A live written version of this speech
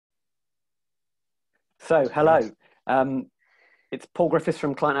So, hello. Um, it's Paul Griffiths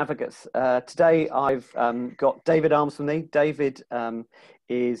from Client Advocates. Today I've got David Arms with me. David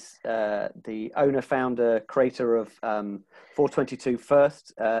is the owner, founder, creator of 422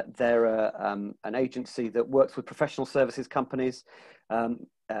 First. They're an agency that works with professional services companies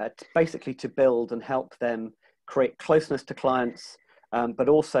basically to build and help them create closeness to clients, but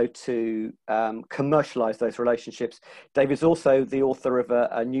also to commercialize those relationships. David's also the author of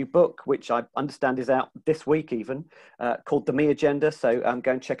a new book, which I understand is out this week even, called The Me Agenda. So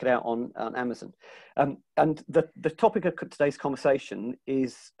go and check it out on Amazon. And the topic of today's conversation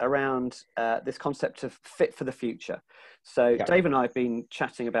is around this concept of fit for the future. So Yeah. Dave and I have been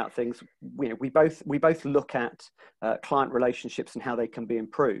chatting about things. We both look at client relationships and how they can be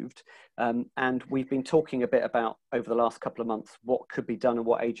improved. And we've been talking a bit about, over the last couple of months, what could be done and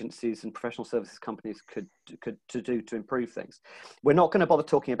what agencies and professional services companies could do to improve things. We're not going to bother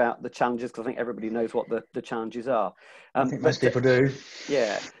talking about the challenges because I think everybody knows what the challenges are. I think most people do.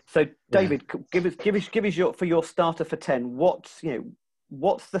 Yeah. So David, give us your starter for 10. What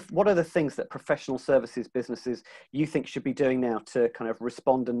are the things that professional services businesses you think should be doing now to kind of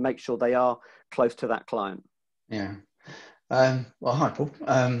respond and make sure they are close to that client? Yeah. Well, hi, Paul.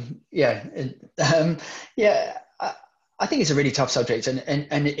 I think it's a really tough subject, and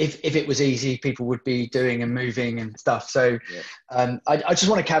if it was easy, people would be doing and moving and stuff. So, I just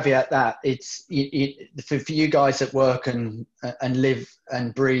want to caveat that it's for you guys that work and live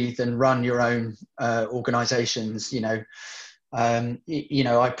and breathe and run your own organisations. I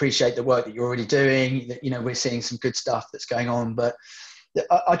appreciate the work that you're already doing. That we're seeing some good stuff that's going on, but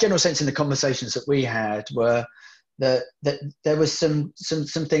our general sense in the conversations that we had were that there was some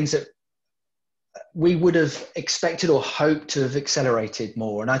things that we would have expected or hoped to have accelerated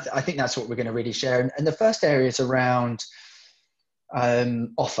more. And I think that's what we're going to really share. And the first area is around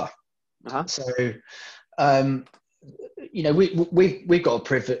offer. Uh-huh. So, we've got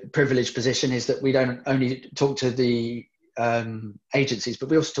a privileged position, is that we don't only talk to the agencies, but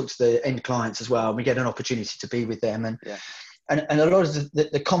we also talk to the end clients as well. And we get an opportunity to be with them. And a lot of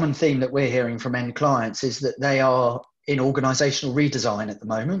the common theme that we're hearing from end clients is that they are in organizational redesign at the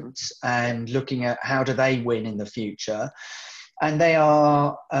moment and looking at how do they win in the future. And they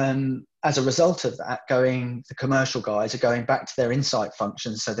are, as a result of that, the commercial guys are going back to their insight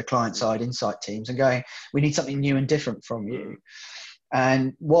functions, so the client side insight teams, and going, we need something new and different from you.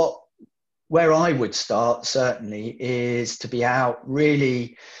 And where I would start certainly is to be out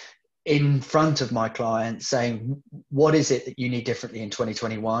really in front of my clients saying, what is it that you need differently in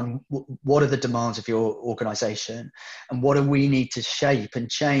 2021? What are the demands of your organization? And what do we need to shape and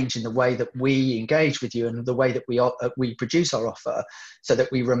change in the way that we engage with you and the way that we produce our offer, so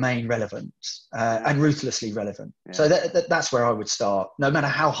that we remain relevant and ruthlessly relevant? Yeah. So that's where I would start, no matter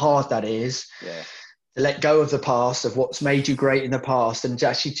how hard that is. Yeah. To let go of the past, of what's made you great in the past, and to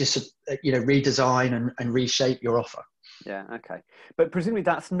actually just redesign and reshape your offer. Yeah, okay. But presumably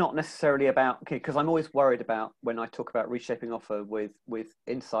that's not necessarily about, because I'm always worried about when I talk about reshaping offer with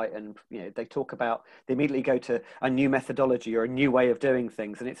insight, and they immediately go to a new methodology or a new way of doing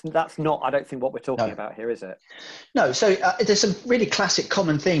things, and that's not, I don't think, what we're talking about here, is it? No. So there's some really classic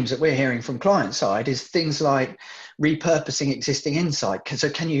common themes that we're hearing from client side, is things like repurposing existing insight. So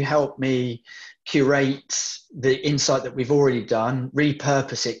can you help me curate the insight that we've already done,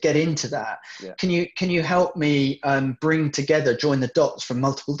 repurpose it, get into that? Yeah. Can you help me join the dots from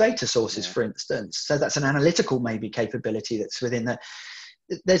multiple data sources, for instance? So that's an analytical maybe capability that's within that.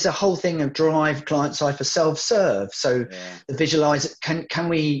 There's a whole thing of drive client side for self-serve. So the visualize, can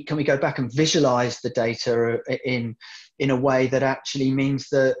we go back and visualize the data in a way that actually means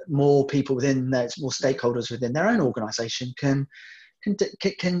that more people more stakeholders within their own organization can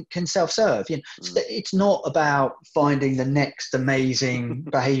self-serve. So it's not about finding the next amazing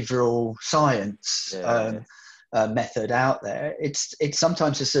behavioral science method out there. It's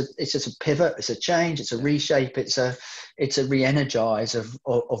sometimes just a pivot, it's a change, it's a reshape, it's a re-energize of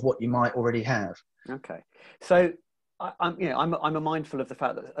what you might already have. Okay, so I'm mindful of the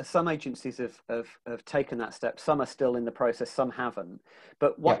fact that some agencies have taken that step. Some are still in the process, some haven't.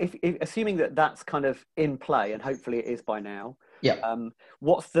 But if assuming that that's kind of in play, and hopefully it is by now. Yeah.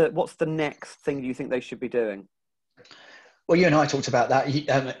 What's the next thing you think they should be doing? Well, you and I talked about that.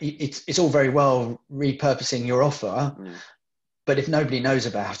 It's all very well repurposing your offer, but if nobody knows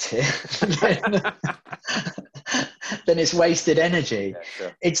about it, then it's wasted energy. Yeah,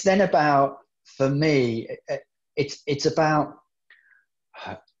 sure. It's then about, for me, it's about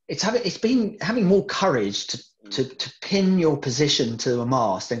having more courage to pin your position to a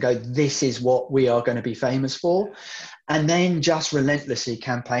mast and go, this is what we are going to be famous for, and then just relentlessly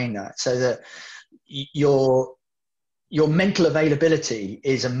campaign that, so that your mental availability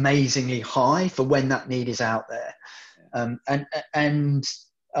is amazingly high for when that need is out there.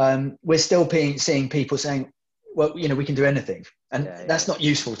 We're still seeing people saying, well, we can do anything. And that's not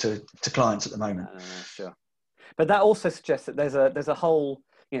useful to clients at the moment. No, sure. But that also suggests that there's a whole,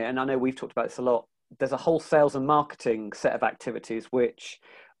 and I know we've talked about this a lot, there's a whole sales and marketing set of activities which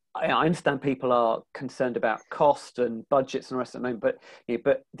I understand people are concerned about cost and budgets and the rest of the moment,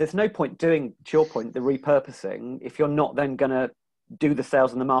 but there's no point doing, to your point, the repurposing if you're not then going to do the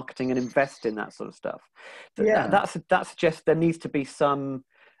sales and the marketing and invest in that sort of stuff. That suggests there needs to be some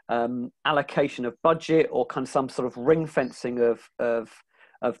allocation of budget or kind of some sort of ring fencing of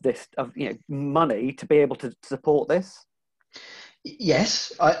money to be able to support this.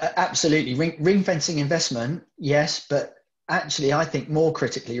 Yes, absolutely. Ring fencing investment, yes, but actually, I think more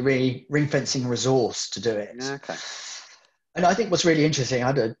critically, really ring fencing resource to do it. Okay. And I think what's really interesting,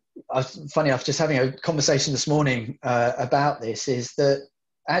 I was funny enough just having a conversation this morning about this, is that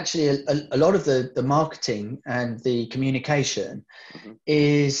actually a lot of the marketing and the communication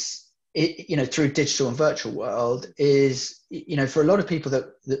is, through digital and virtual world is, for a lot of people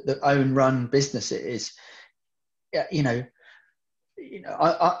that run businesses,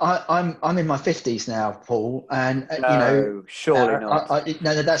 I'm in my 50s now, Paul, and surely not.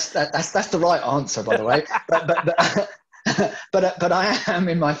 That's the right answer, by the way. but I am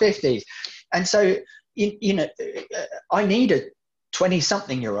in my 50s, and so I need a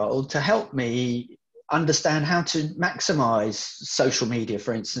 20-something-year-old to help me understand how to maximize social media,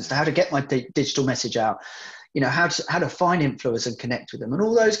 for instance, how to get my digital message out. How to find influencers and connect with them and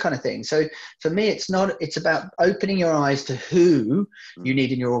all those kind of things. So for me, it's about opening your eyes to who you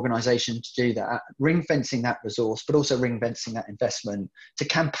need in your organization to do that, ring fencing that resource, but also ring fencing that investment to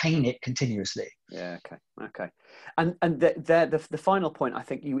campaign it continuously. Yeah. Okay. And the final point, I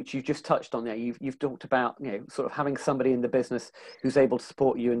think, which you just touched on there, you've talked about, sort of having somebody in the business who's able to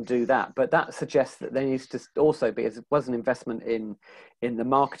support you and do that. But that suggests that there needs to also be, as it was an investment in the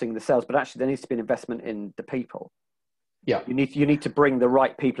marketing, the sales, but actually there needs to be an investment in the people. Yeah. You need to bring the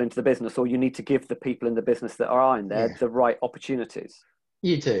right people into the business, or you need to give the people in the business that are in there the right opportunities.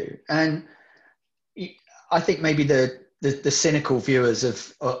 You do. And I think maybe the cynical viewers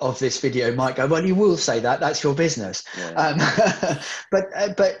of this video might go, well, you will say that's your business. Yeah. But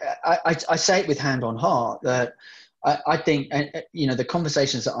I say it with hand on heart that I think, the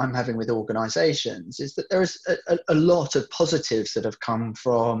conversations that I'm having with organizations is that there is a lot of positives that have come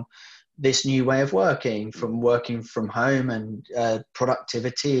from this new way of working, from working from home and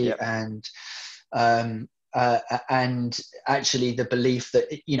productivity and actually the belief that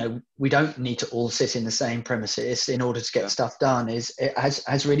we don't need to all sit in the same premises in order to get stuff done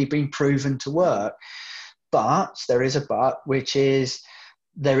has really been proven to work. But there is a but, which is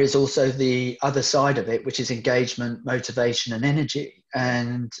there is also the other side of it, which is engagement, motivation, and energy.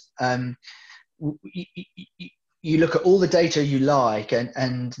 And you look at all the data you like,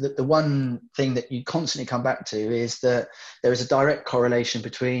 and the one thing that you constantly come back to is that there is a direct correlation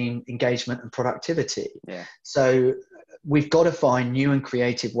between engagement and productivity. Yeah. So we've got to find new and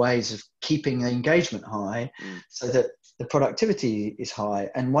creative ways of keeping the engagement high so that the productivity is high.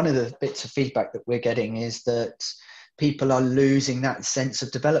 And one of the bits of feedback that we're getting is that people are losing that sense of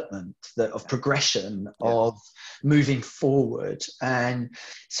development, of progression, of moving forward. And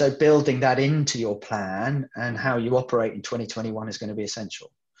so building that into your plan and how you operate in 2021 is going to be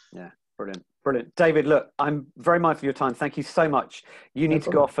essential. Yeah, brilliant. David, look, I'm very mindful of your time. Thank you so much. You need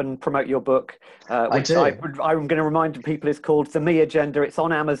to go off and promote your book, which I'm going to remind people is called The Me Agenda. It's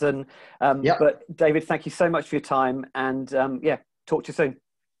on Amazon. But David, thank you so much for your time. And talk to you soon.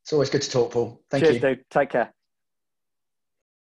 It's always good to talk, Paul. Thank you. Cheers, dude. Take care.